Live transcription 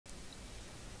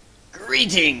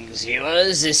Greetings,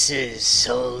 viewers. This is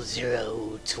Soul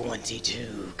Zero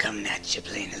 22 coming at you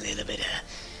playing a little bit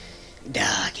of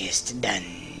Darkest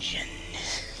Dungeon.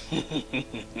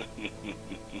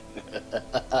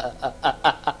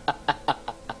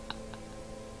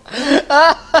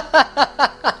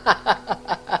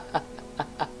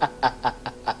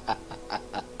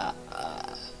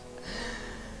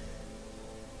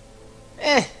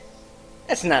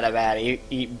 That's not a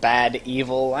bad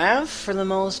evil laugh for the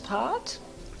most part.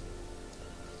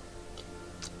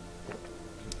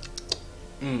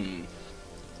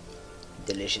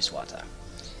 Delicious water.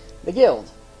 The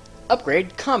guild.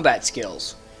 Upgrade combat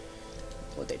skills.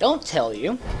 What they don't tell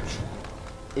you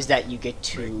is that you get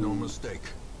to... Make no mistake.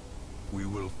 We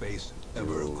will face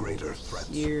ever greater threats.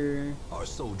 Here. Our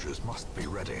soldiers must be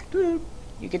ready.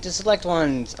 You get to select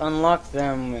ones, unlock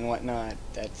them, and whatnot.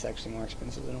 That's actually more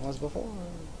expensive than it was before.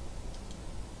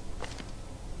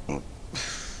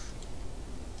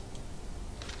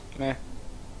 Meh.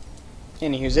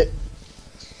 Anywho's it.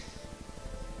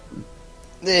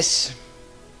 This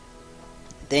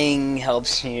thing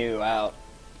helps you out.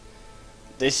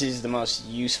 This is the most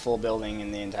useful building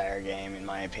in the entire game, in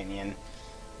my opinion.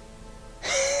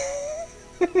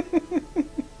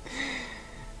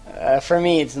 For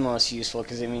me, it's the most useful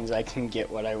because it means I can get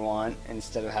what I want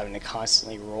instead of having to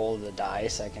constantly roll the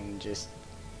dice. I can just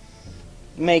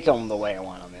make them the way I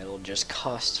want them. It'll just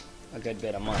cost a good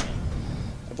bit of money.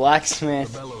 The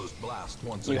blacksmith,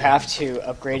 you have to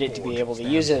upgrade it to be able to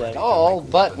use it at all,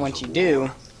 but once you do,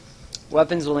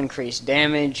 weapons will increase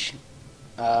damage,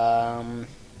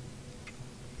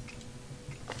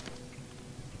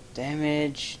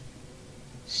 damage,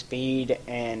 speed,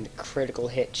 and critical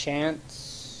hit chance.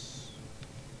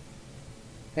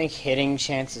 I think hitting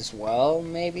chance as well,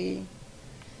 maybe.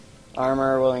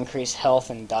 Armor will increase health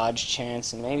and dodge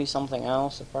chance, and maybe something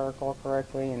else, if I recall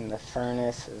correctly. And the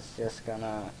furnace is just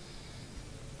gonna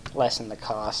lessen the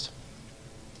cost,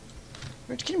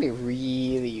 which can be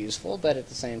really useful, but at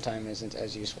the same time isn't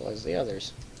as useful as the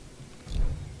others.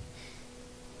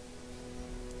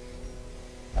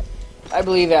 I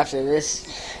believe after this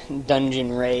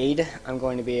dungeon raid, I'm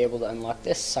going to be able to unlock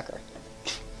this sucker.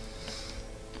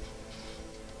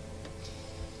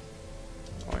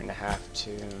 Going to have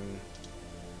to...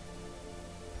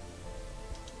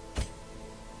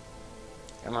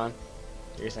 Come on,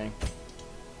 do your thing.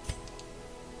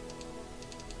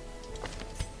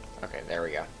 Okay, there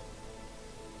we go.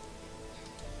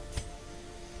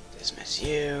 Dismiss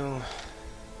you.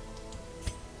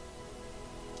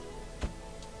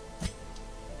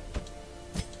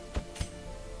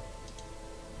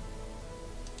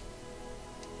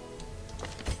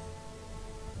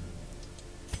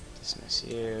 Dismiss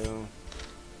you.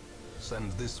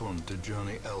 Send this one to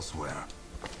journey elsewhere.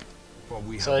 For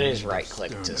we So have it is need of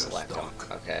right-click to sterner select them.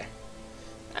 stock. Okay.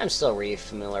 I'm still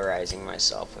re-familiarizing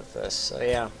myself with this, so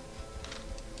yeah.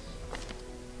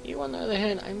 You, on the other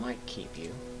hand, I might keep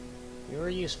you. You are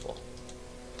useful.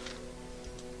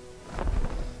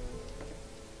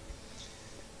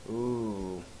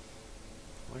 Ooh.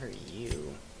 What are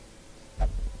you?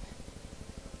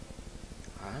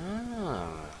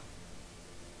 Ah.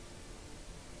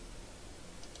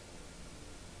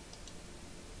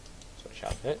 Switch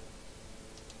outfit.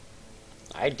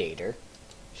 I date her.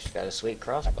 She's got a sweet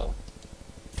crossbow.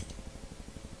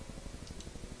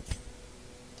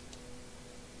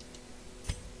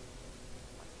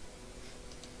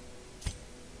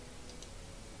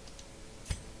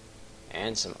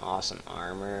 And some awesome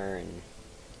armor, and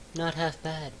not half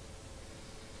bad.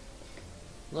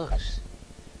 Looks.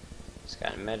 It's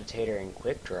got a meditator and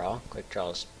quick draw. Quick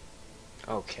draw's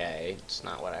okay. It's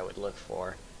not what I would look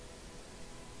for.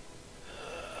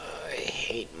 I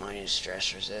hate minus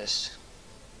stress resist.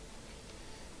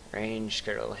 Range,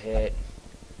 critical hit.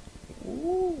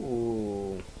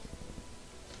 Ooh.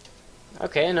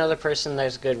 Okay, another person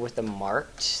that's good with the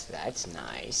marked. That's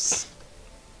nice.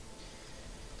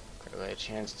 Critical hit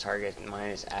chance, target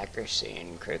minus accuracy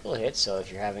and critical hit. So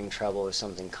if you're having trouble with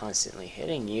something constantly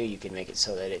hitting you, you can make it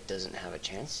so that it doesn't have a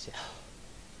chance to.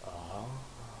 Oh.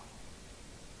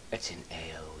 It's an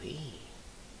AoE.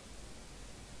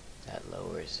 That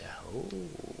lowers the... Oh,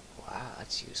 wow,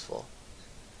 that's useful.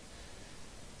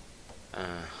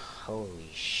 Holy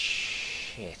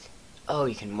shit. Oh,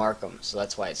 you can mark them, so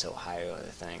that's why it's so high over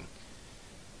the thing.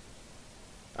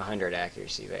 100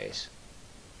 accuracy base.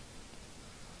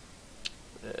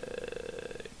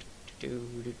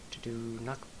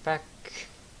 Knockback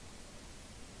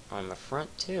on the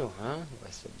front too, huh?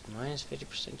 With the minus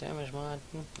 50% damage mod?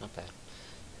 Not bad.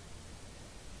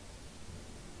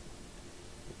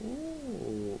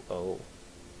 Ooh, oh.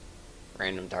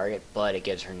 random target, but it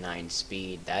gives her 9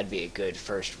 speed. That'd be a good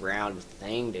first round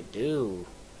thing to do.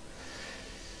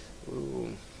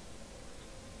 Ooh.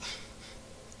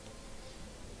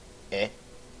 Eh?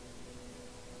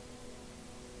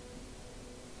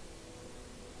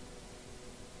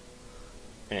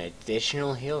 An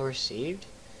additional heal received?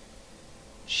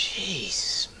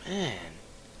 Jeez, man.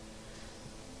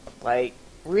 Like,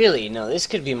 really, no, this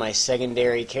could be my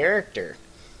secondary character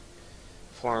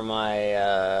for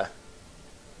my,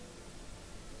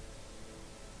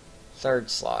 third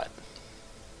slot.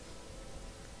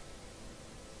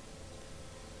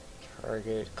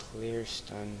 Target, clear,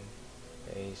 stun,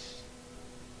 base.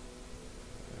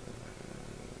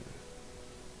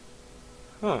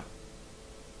 Huh.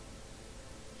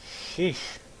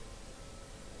 Sheesh.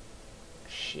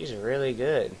 She's really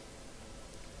good.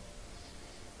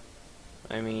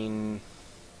 I mean,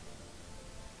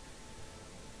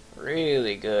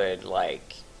 really good.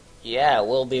 Like, yeah, it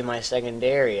will be my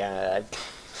secondary. Wow,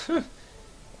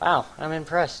 I'm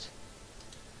impressed.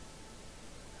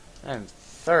 I'm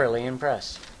thoroughly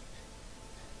impressed.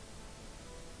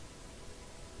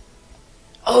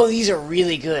 Oh, these are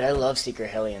really good. I love Secret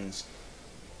Hellions.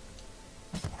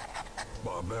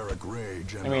 Barbaric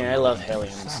rage and I love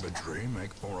Hellions. savagery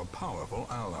make for a powerful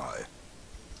ally.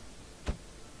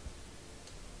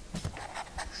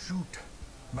 Shoot,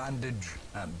 bandage,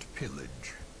 and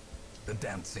pillage. The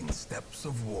dancing steps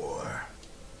of war.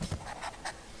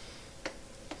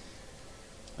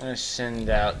 I'm gonna send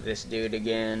out this dude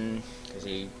again, because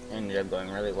he ended up going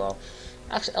really well.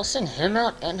 Actually, I'll send him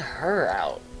out and her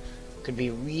out. Could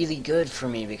be really good for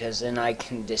me, because then I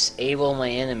can disable my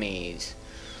enemies.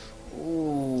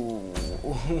 Ooh.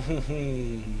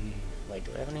 Wait,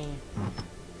 do I have any?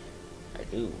 I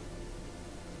do.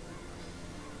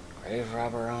 Grave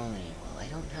Robber only. Well, I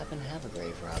don't happen to have a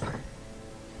Grave Robber.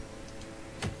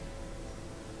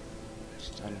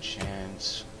 Stun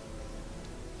chance.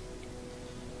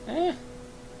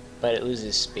 But it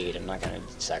loses speed. I'm not gonna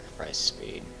sacrifice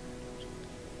speed.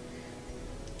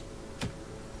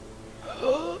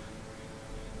 Oh.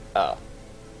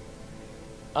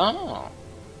 Oh.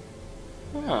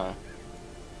 Huh.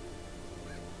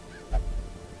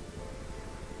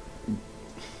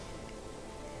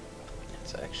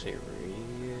 That's actually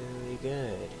really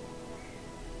good.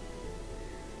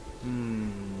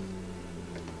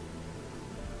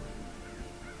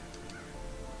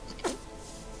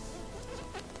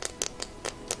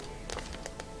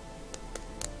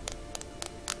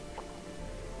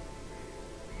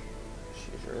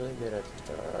 She's really good at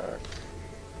the dark.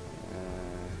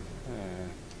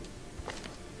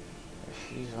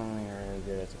 She's only really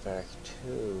good at the back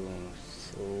too,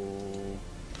 so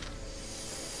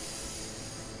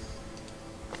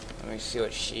let me see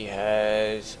what she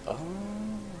has. Oh,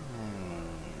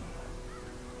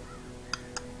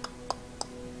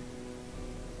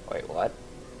 wait, what?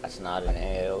 That's not an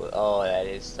AoE. Oh,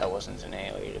 that wasn't an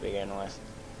AoE to begin with.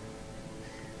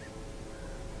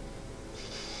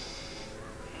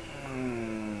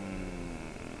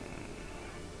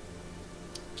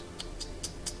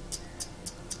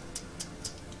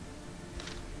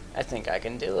 I think I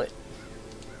can do it.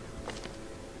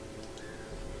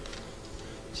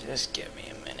 Just give me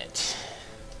a minute.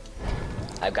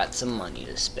 I've got some money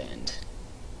to spend.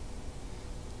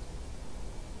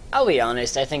 I'll be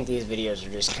honest, I think these videos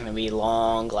are just gonna be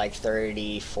long, like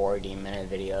 30, 40 minute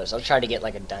videos. I'll try to get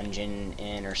like a dungeon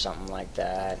in or something like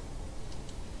that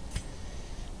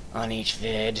on each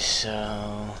vid.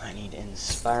 So I need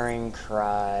Inspiring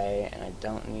Cry, and I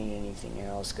don't need anything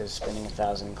else, because spending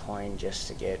 1,000 coin just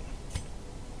to get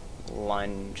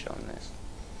lunge on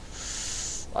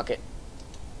this. Fuck it.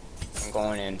 I'm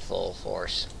going in full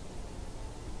force.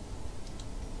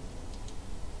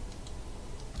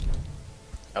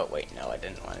 Oh wait, no, I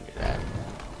didn't want to do that.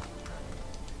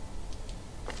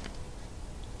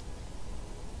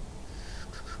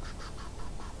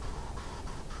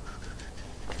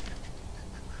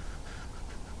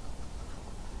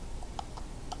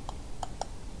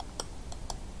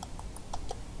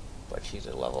 But she's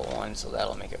a level 1, so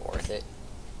that'll make it worth it.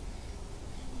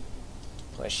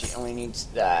 Plus she only needs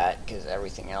that, because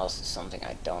everything else is something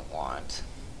I don't want.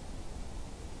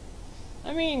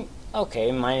 I mean,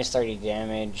 okay, minus 30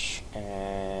 damage,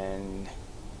 and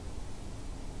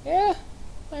yeah,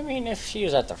 I mean, if she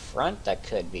was at the front, that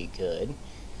could be good.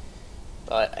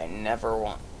 But I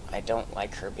don't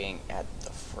like her being at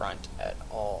the front at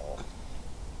all.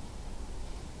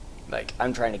 Like,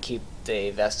 I'm trying to keep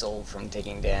the Vestal from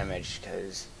taking damage,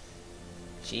 because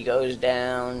she goes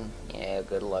down, yeah,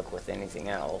 good luck with anything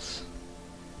else.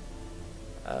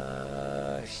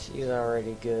 She's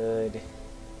already good.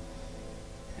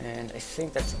 And I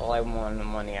think that's all I want, the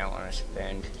money I want to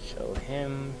spend. So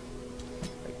him,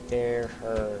 right there,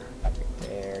 her, right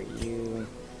there, you.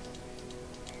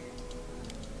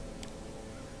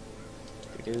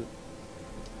 Doop,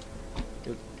 doop,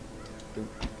 doop,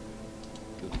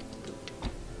 doop, doop.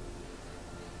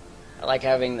 I like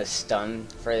having the stun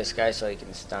for this guy so he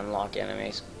can stun lock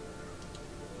enemies.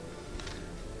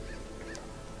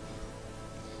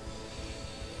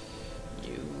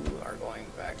 You are going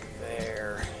back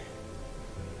there.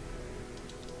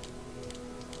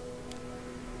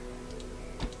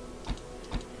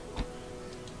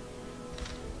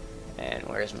 And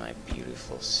where's my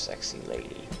beautiful, sexy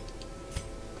lady?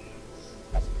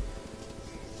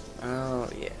 Oh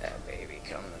yeah, baby,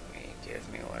 come with me. Give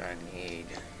me what I need.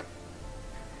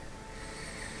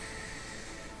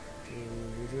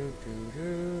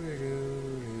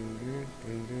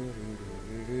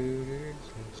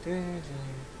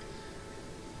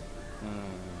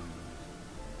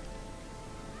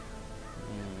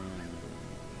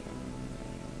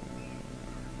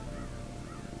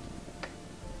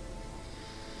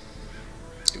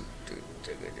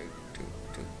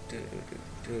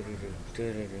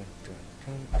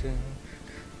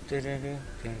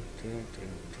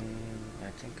 I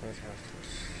think I'd have to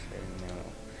say no.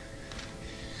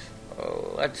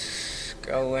 Oh, let's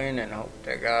go in and hope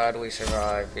to God we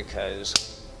survive,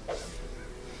 because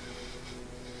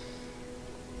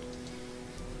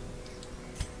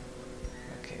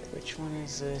okay, which one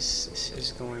is this? This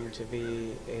is going to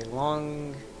be a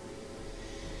long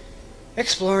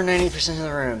explore 90% of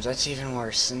the rooms. That's even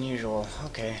worse than usual.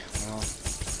 Okay, well.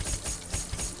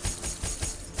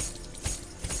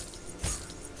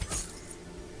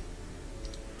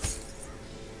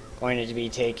 Going to be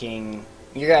taking,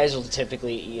 you guys will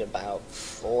typically eat about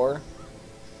 4,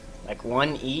 like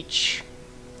 1 each,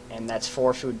 and that's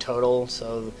 4 food total,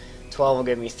 so 12 will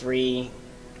give me 3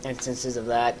 instances of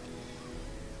that.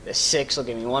 The 6 will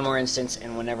give me 1 more instance,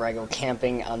 and whenever I go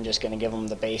camping, I'm just going to give them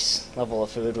the base level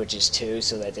of food, which is 2,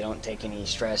 so that they don't take any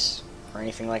stress or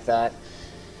anything like that.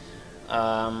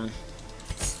 And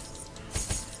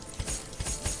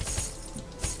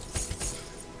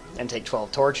take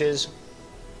 12 torches.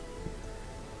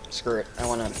 Screw it.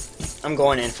 I'm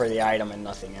going in for the item and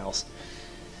nothing else.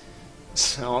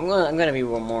 So I'm gonna be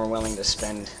more willing to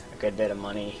spend a good bit of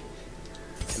money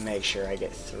to make sure I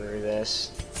get through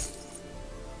this.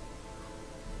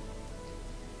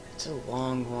 It's a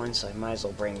long one, so I might as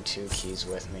well bring 2 keys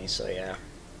with me. So yeah.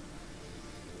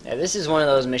 Yeah, this is one of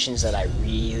those missions that I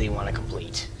really want to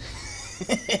complete.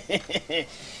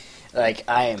 Like,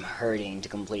 I am hurting to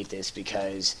complete this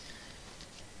because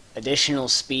additional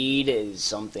speed is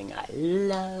something I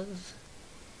love.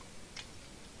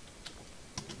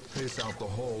 Pace out the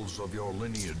halls of your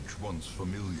lineage once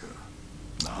familiar.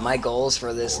 Now, my goals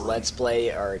for this Let's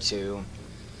Play are to,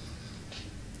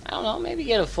 I don't know, maybe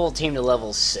get a full team to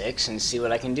level 6 and see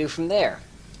what I can do from there.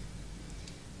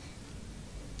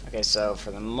 Okay, so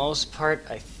for the most part,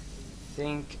 I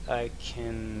think I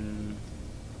can...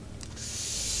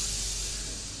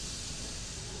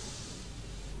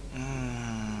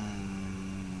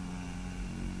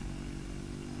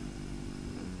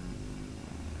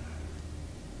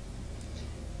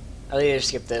 I'll either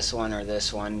skip this one or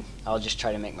this one. I'll just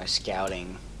try to make my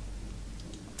scouting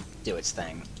do its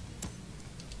thing.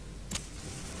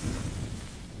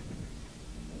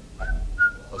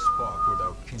 a spark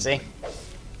without kindling See?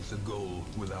 is a goal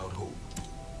without hope.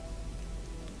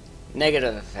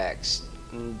 Negative effects.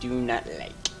 Do not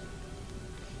like.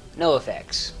 No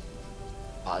effects.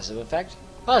 Positive effect.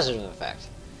 Positive effect.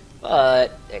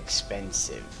 But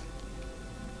expensive.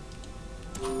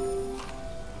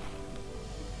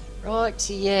 Right,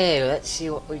 yeah, let's see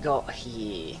what we got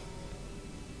here.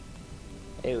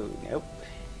 Oh, nope.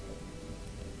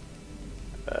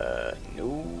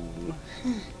 No.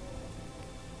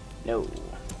 No.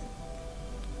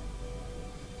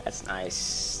 That's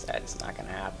nice. That's not gonna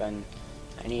happen.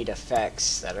 I need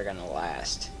effects that are gonna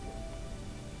last.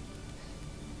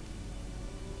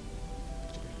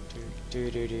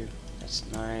 Do. That's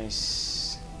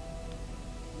nice.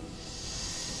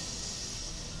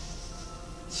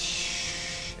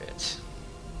 Shit.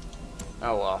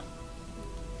 Oh well.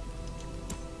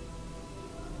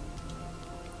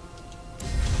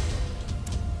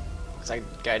 Looks like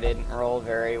I didn't roll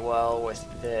very well with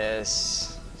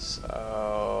this,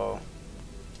 so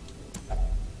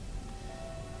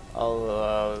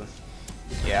I'll,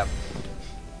 yep.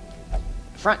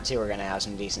 Front two are gonna have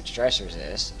some decent stress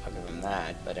resist, I'll give them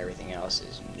that, but everything else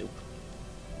is nope.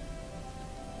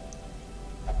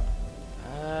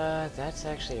 That's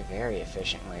actually a very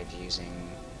efficient way of using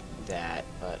that,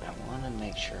 but I want to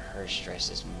make sure her stress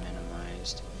is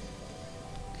minimized.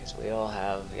 Because we all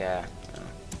have, yeah, I'm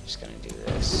just going to do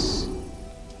this.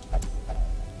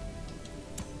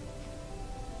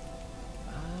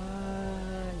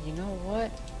 You know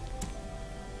what?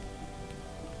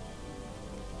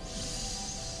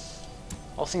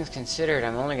 All things considered,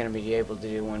 I'm only going to be able to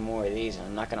do one more of these, and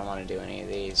I'm not going to want to do any of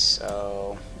these,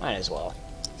 so might as well.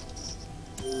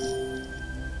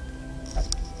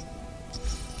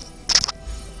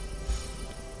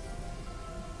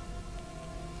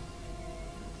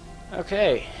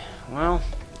 Okay, well,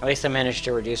 at least I managed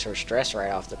to reduce her stress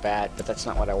right off the bat, but that's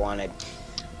not what I wanted.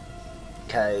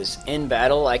 Because in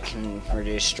battle, I can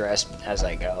reduce stress as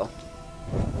I go.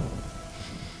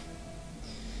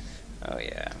 Oh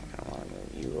yeah, I'm going to want to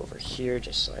move you over here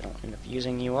just so I don't end up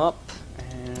using you up.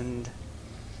 And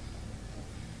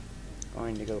I'm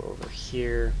going to go over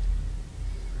here.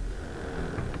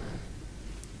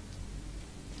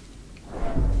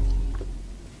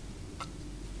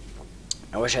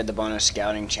 I wish I had the bonus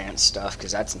scouting chance stuff,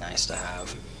 because that's nice to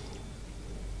have.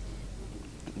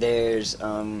 There's,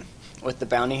 with the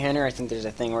bounty hunter, I think there's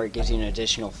a thing where it gives you an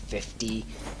additional 50%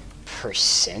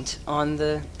 on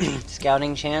the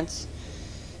scouting chance.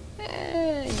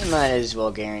 You might as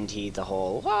well guarantee the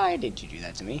whole, why did you do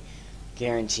that to me?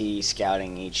 Guarantee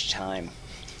scouting each time.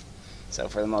 So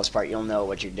for the most part, you'll know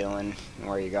what you're doing and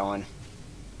where you're going.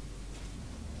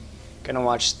 Gonna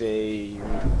watch the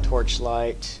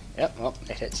torchlight. Yep, well,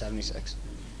 it hit 76.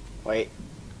 Wait.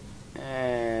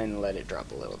 And let it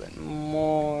drop a little bit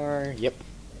more. Yep.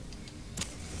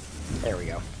 There we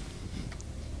go.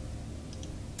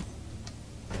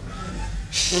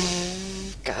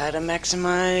 Gotta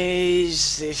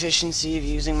maximize the efficiency of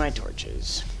using my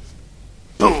torches.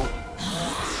 Boom!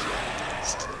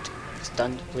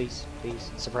 Stunned, please, please.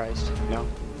 Surprised? No?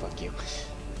 Fuck you.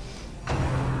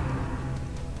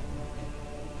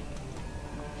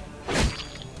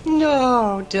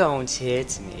 No, don't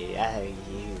hit me. Oh,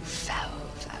 you foul,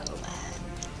 foul man.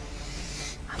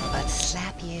 I'm about to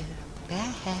slap you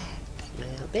back,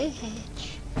 little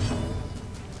bitch.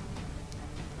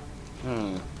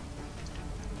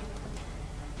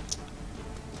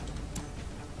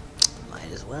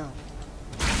 Might as well.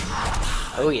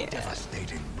 Oh yeah.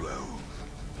 Devastating blow.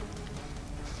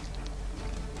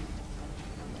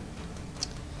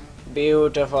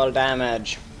 Beautiful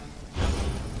damage.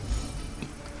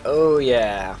 Oh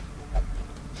yeah.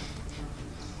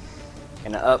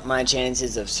 Gonna up my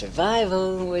chances of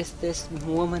survival with this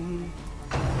woman.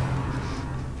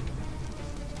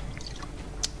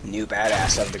 New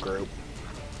badass of the group.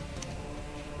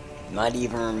 Not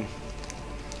even...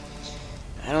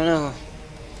 I don't know.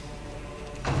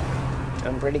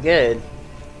 Doing pretty good.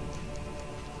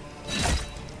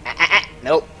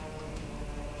 Nope.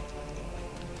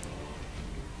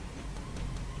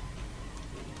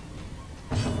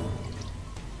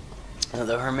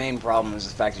 Although her main problem is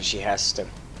the fact that she has to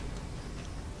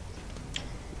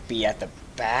be at the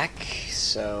back,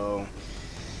 so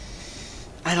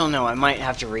I don't know, I might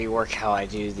have to rework how I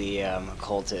do the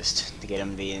occultist to get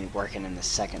him to be working in the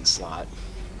second slot.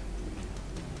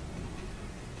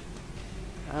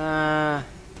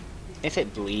 If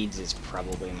it bleeds is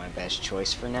probably my best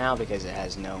choice for now because it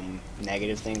has no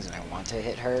negative things and I want to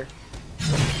hit her.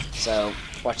 So,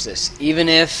 watch this. Even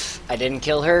if I didn't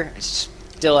kill her, I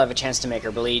still have a chance to make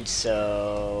her bleed,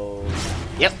 so...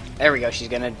 Yep, there we go, she's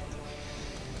gonna...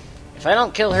 If I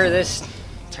don't kill her this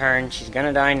turn, she's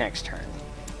gonna die next turn.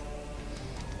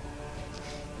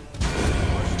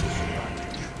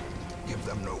 Give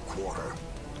them no quarter.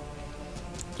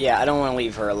 Yeah, I don't want to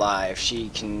leave her alive. She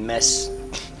can mess...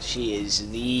 She is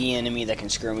the enemy that can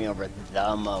screw me over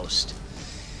the most.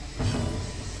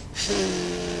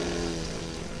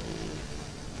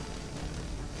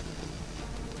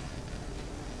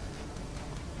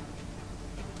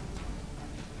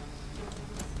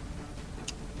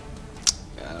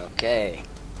 Okay.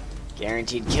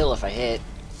 Guaranteed kill if I hit.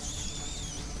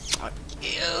 Fuck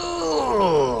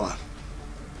you!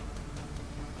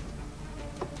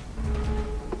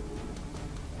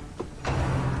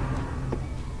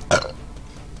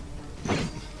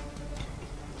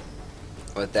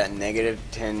 With that negative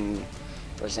 10%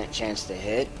 chance to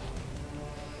hit,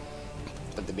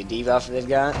 with the debuff they've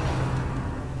got,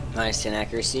 minus 10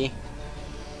 accuracy.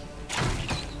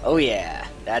 Oh yeah,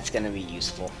 that's gonna be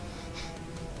useful.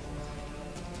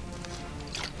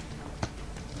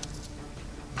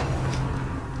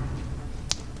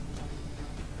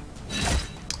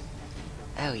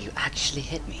 Oh, you actually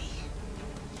hit me.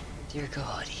 Dear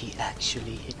God, he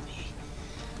actually hit me.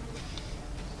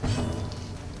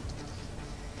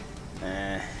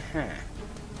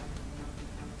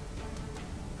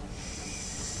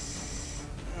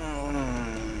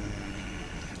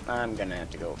 I'm gonna have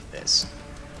to go with this.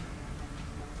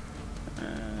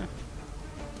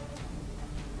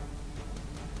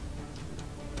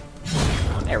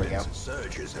 There we go.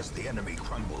 Surges as the enemy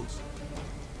crumbles.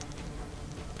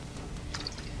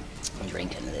 I'm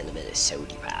drinking a little bit of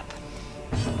soda pop.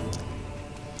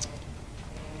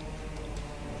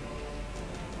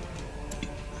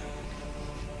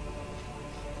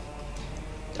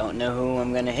 Don't know who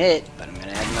I'm gonna hit, but I'm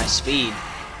gonna add my speed.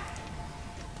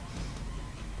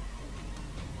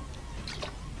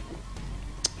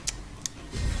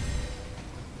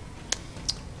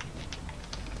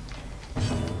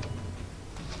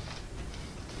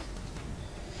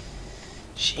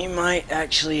 She might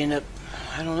actually end up,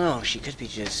 I don't know, she could be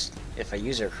just, if I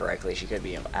use her correctly, she could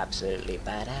be absolutely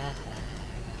badass.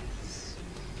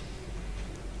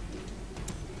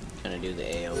 Gonna do the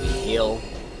AoE heal.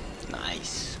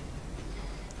 Nice.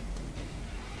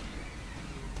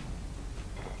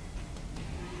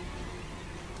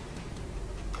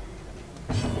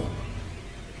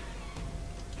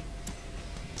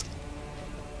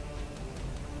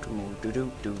 Do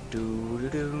do do do do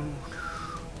do.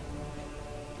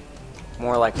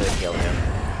 More likely to kill him.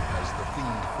 As the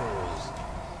fiend falls,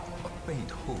 a faint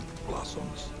hope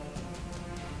blossoms.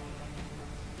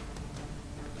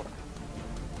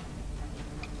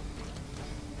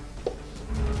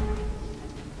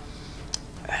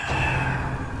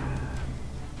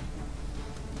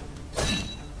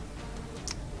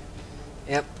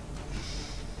 Yep.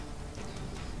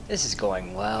 This is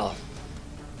going well.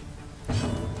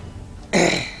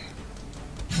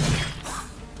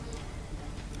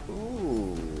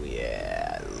 Ooh,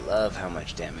 yeah. I love how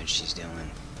much damage she's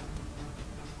doing.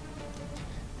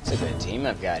 It's a good team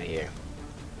I've got here.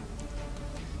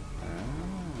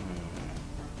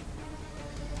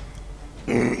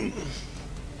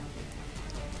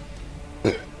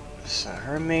 So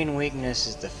her main weakness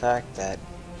is the fact that...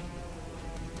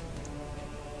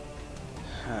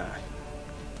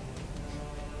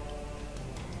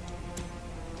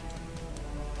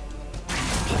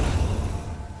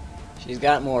 She's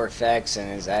got more effects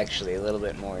and is actually a little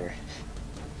bit more...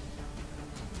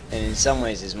 and in some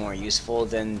ways is more useful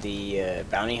than the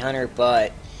bounty hunter,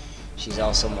 but she's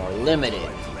also more limited.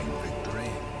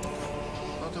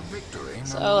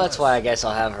 So that's why I guess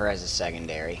I'll have her as a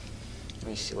secondary. Let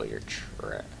me see what your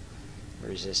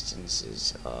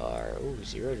resistances are. Oh,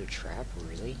 0 to trap,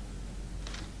 really?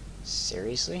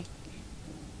 Seriously?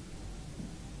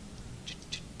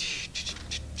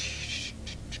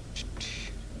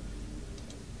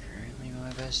 Currently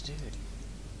my best dude.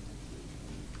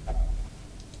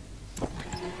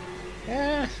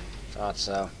 Yeah, thought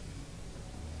so.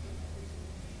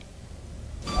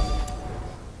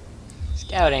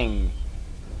 Scouting!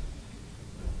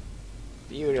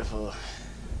 Beautiful.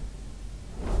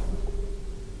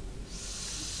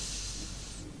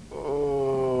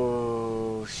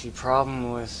 Oh, see,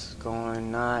 problem with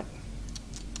going not...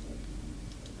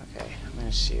 Okay, I'm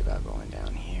gonna see about going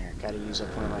down here. Gotta use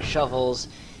up one of my shovels.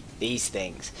 These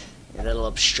things. Little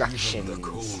obstructions. Even the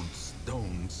cold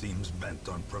stone seems bent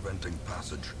on preventing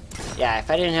passage. Yeah, if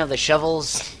I didn't have the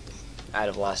shovels, I'd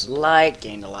have lost light,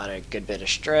 gained a lot of good bit of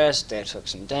stress, they took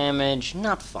some damage.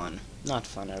 Not fun. Not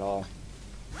fun at all.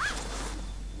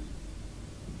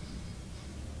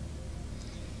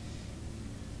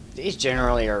 These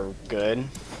generally are good.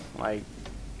 Like,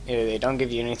 either they don't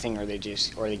give you anything or they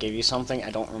give you something.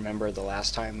 I don't remember the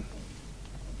last time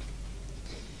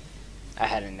I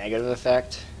had a negative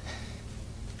effect.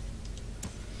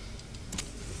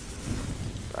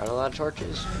 Brought a lot of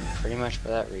torches, pretty much for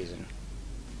that reason.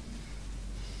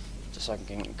 Just so I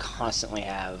can constantly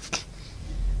have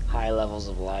high levels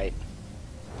of light.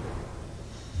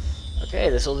 Okay,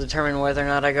 this will determine whether or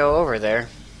not I go over there.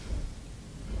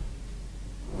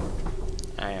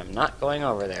 I am not going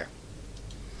over there.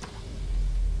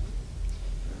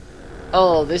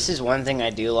 Oh, this is one thing I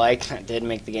do like, that did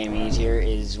make the game easier,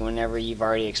 is whenever you've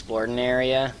already explored an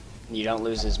area, you don't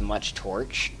lose as much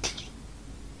torch.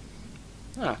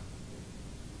 Huh.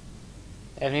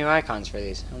 They have new icons for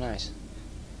these. Oh, nice.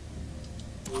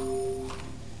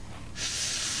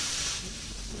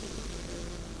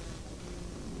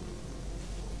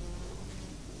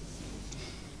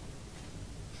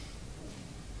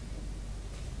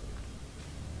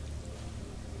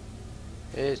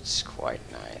 It's quite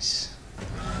nice.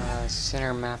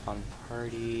 Center map on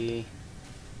party.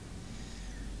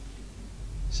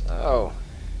 So,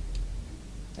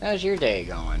 how's your day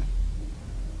going?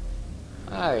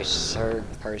 I, sir,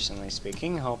 personally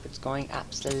speaking, hope it's going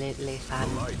absolutely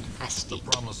fantastic.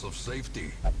 The promise of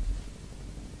safety.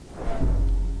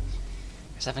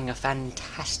 Because having a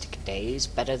fantastic day is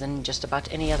better than just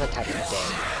about any other type of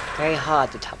day. Very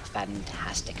hard to top a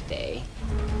fantastic day.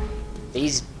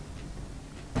 These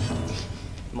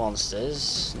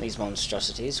monsters, these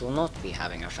monstrosities, will not be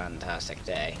having a fantastic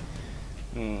day.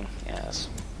 Yes.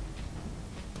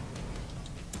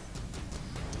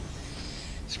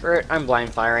 Screw it, I'm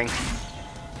blind firing.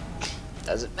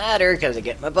 Doesn't matter, because I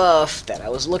get my buff that I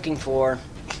was looking for.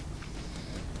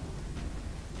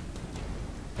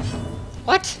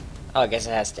 What? Oh, I guess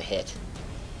it has to hit.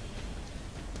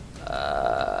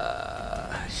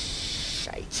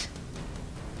 Shite.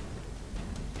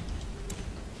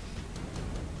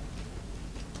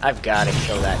 I've got to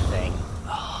kill that thing.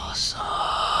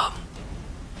 Awesome.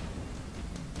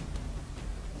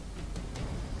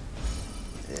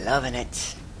 Loving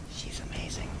it. She's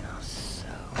amazing. Oh, so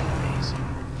amazing.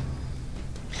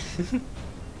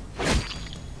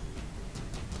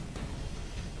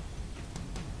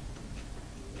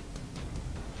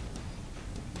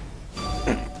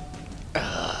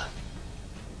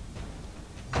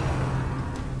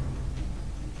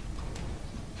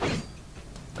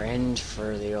 Rend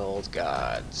for the old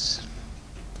gods.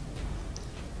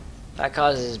 That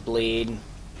causes bleed.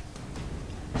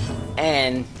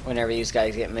 And whenever these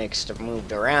guys get mixed or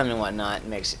moved around and whatnot,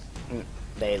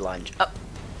 they lunge up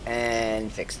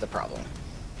and fix the problem.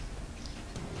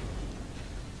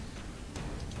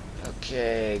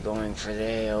 Okay, going for the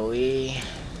AoE.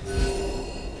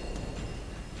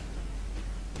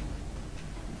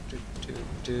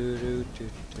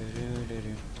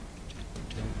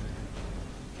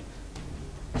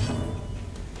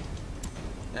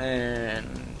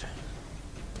 And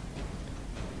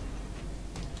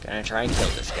gonna try and kill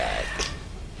this guy.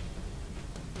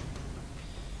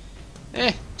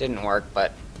 Didn't work,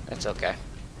 but that's okay.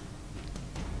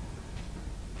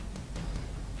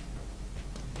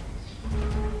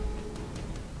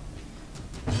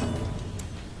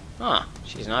 Huh,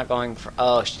 she's not going for...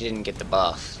 Oh, she didn't get the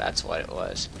buff. That's what it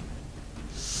was.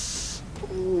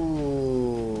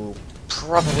 Ooh,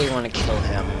 probably want to kill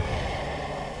him.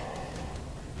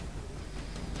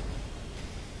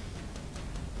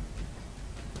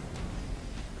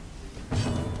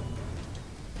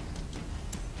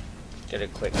 Get a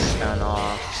quick stun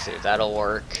off, see if that'll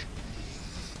work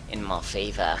in my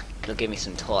favor. It'll give me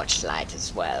some torchlight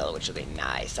as well, which will be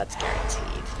nice, that's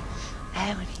guaranteed.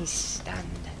 And when he's stunned,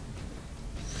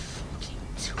 fucking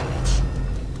to it.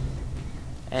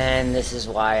 And this is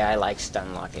why I like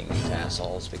stun locking these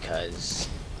assholes, because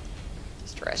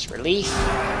stress relief.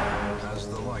 As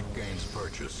the light gains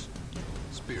purchase,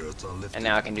 spirits are lifted. And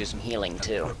now I can do some healing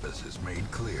too. Purpose is made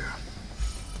clear.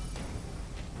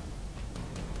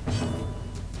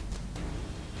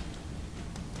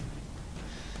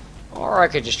 Or I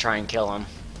could just try and kill him.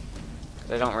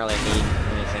 I don't really need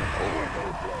anything. Ooh.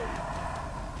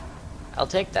 I'll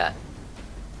take that.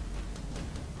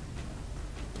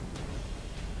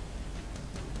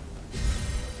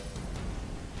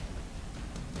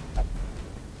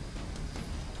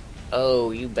 Oh,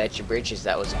 you bet your britches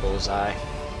that was a bullseye.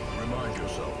 Remind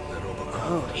yourself that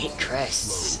Oh, 8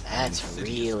 crests. That's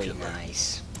really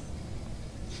nice.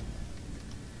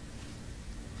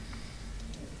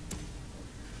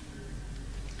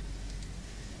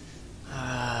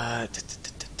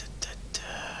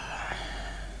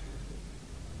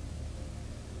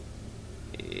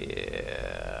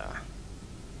 Yeah.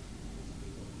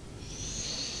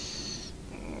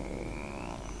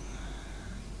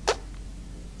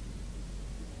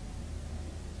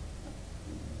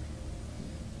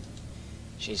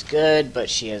 She's good, but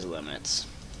she has limits.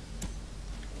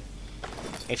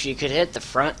 If she could hit the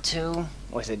front two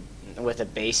with a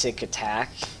basic attack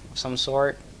of some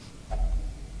sort.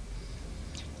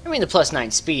 I mean, the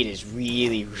 +9 speed is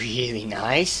really, really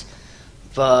nice,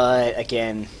 but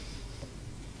again,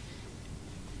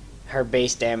 her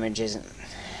base damage isn't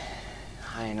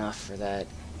high enough for that.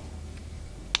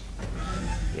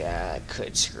 Yeah, it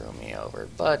could screw me over,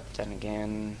 but then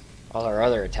again, all her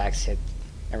other attacks hit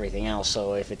everything else,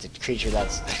 so if it's a creature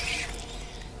that's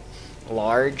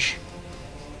large,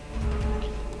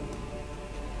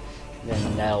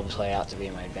 then that'll play out to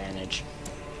be my advantage.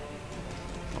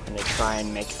 And they try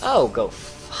and make... Oh, go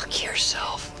fuck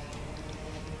yourself.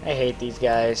 I hate these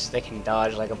guys. They can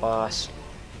dodge like a boss.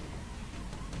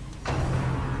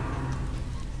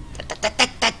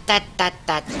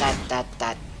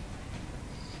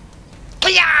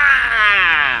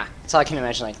 That's all I can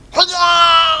imagine, like...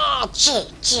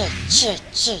 Just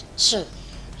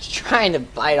trying to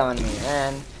bite on me,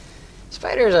 man.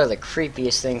 Spiders are the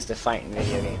creepiest things to fight in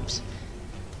video games.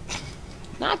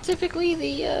 Not typically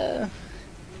the,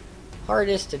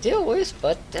 hardest to deal with,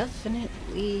 but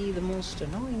definitely the most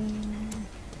annoying.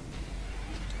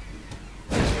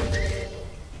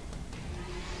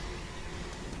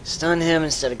 Stun him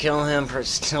instead of kill him,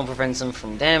 still prevents him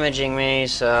from damaging me,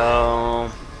 so...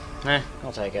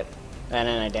 I'll take it. And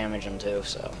then I damage him too,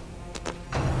 so...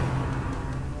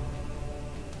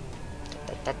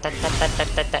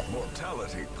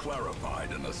 Mortality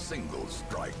clarified in a single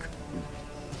strike.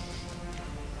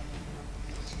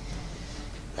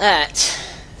 That...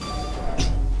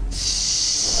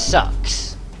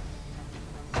 sucks.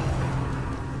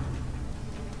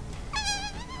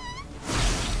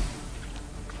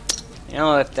 You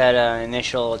know, if that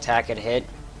initial attack had hit,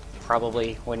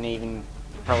 probably wouldn't even...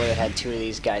 probably would have had 2 of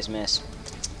these guys miss.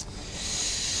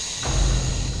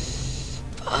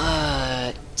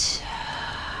 But...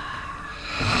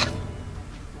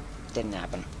 didn't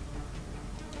happen.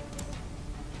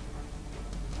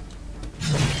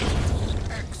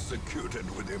 Executed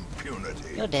with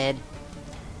impunity. You're dead.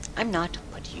 I'm not,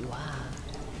 but you are.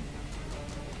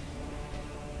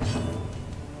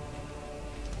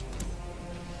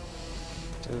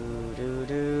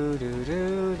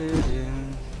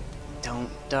 Don't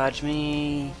dodge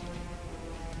me.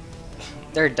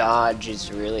 Their dodge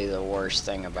is really the worst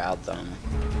thing about them.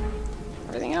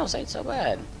 Everything else ain't so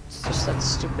bad. It's just that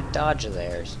stupid dodge of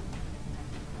theirs.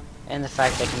 And the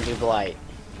fact they can do blight.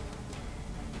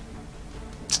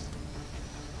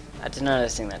 That's another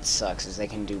thing that sucks, is they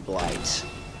can do blight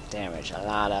damage. A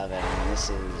lot of it. And this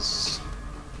is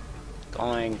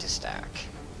going to stack.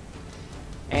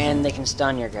 And they can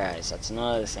stun your guys. That's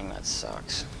another thing that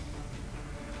sucks.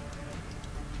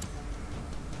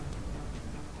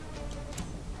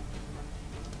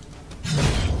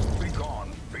 Be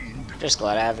gone, fiend. Just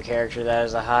glad I have a character that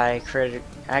has a high crit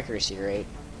accuracy rate.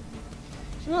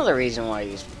 It's another reason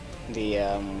why the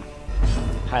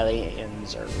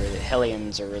Hellions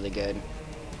are really good.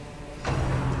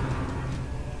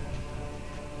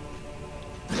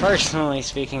 Personally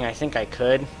speaking, I think I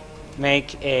could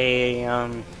make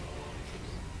a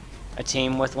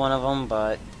team with one of them,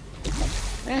 but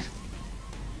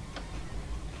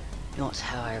not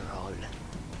how I roll.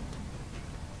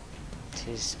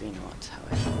 'Tis be not how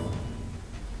I roll.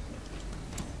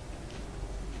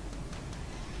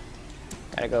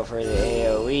 Gotta go for the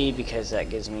AoE because that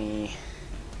gives me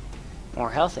more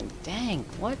health. And dang,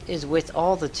 what is with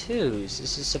all the 2s?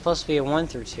 This is supposed to be a 1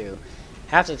 through 2.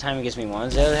 Half the time it gives me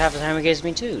 1s, the other half the time it gives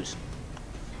me 2s.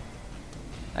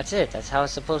 That's it. That's how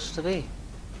it's supposed to be.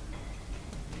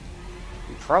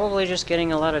 I'm probably just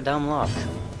getting a lot of dumb luck.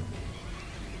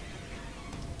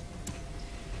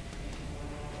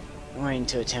 Going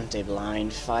to attempt a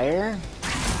blind fire.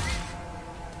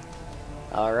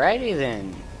 Alrighty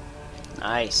then.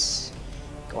 Nice.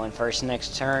 Going first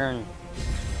next turn.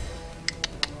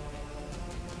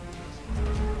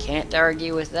 Can't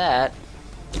argue with that.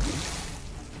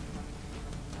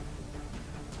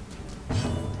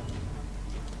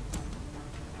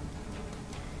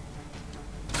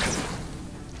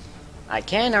 I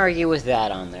can argue with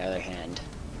that, on the other hand.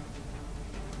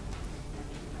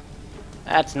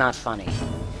 That's not funny.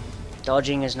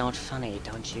 Dodging is not funny.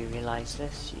 Don't you realize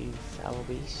this, you foul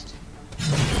beast?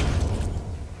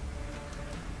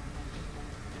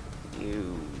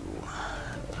 You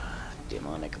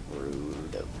demonic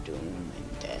brood of doom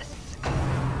and death.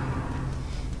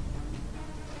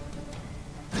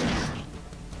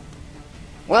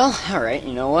 Well, alright,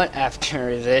 you know what?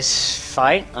 After this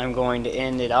fight, I'm going to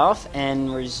end it off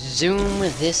and resume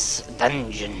this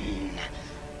dungeon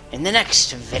in the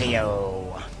next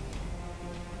video.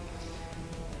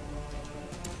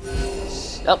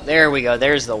 Oh, there we go.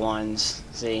 There's the ones.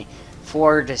 See,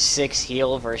 4 to 6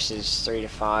 heal versus 3 to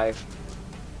 5.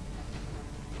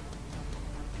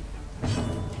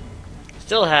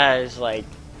 Still has, like,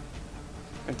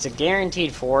 it's a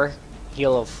guaranteed 4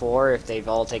 heal of 4 if they've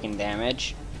all taken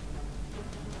damage.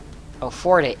 Oh,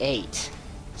 4 to 8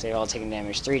 if they've all taken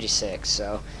damage. 3 to 6,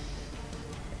 so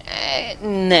it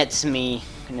nets me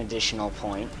an additional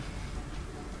point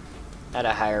at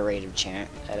a higher rate of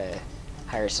at a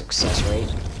higher success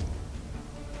rate.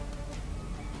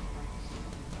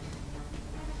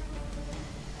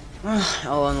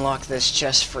 I'll unlock this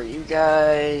chest for you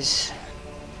guys.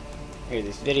 Hear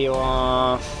this video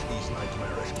off. These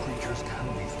nightmarish creatures can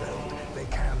be felled. They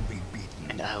can be beaten.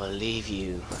 And I will leave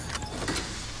you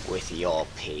with your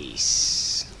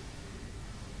peace.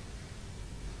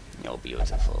 You're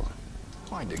beautiful.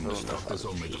 Finding the stuff is Wonderful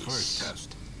only the peace. first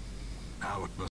test. Now it must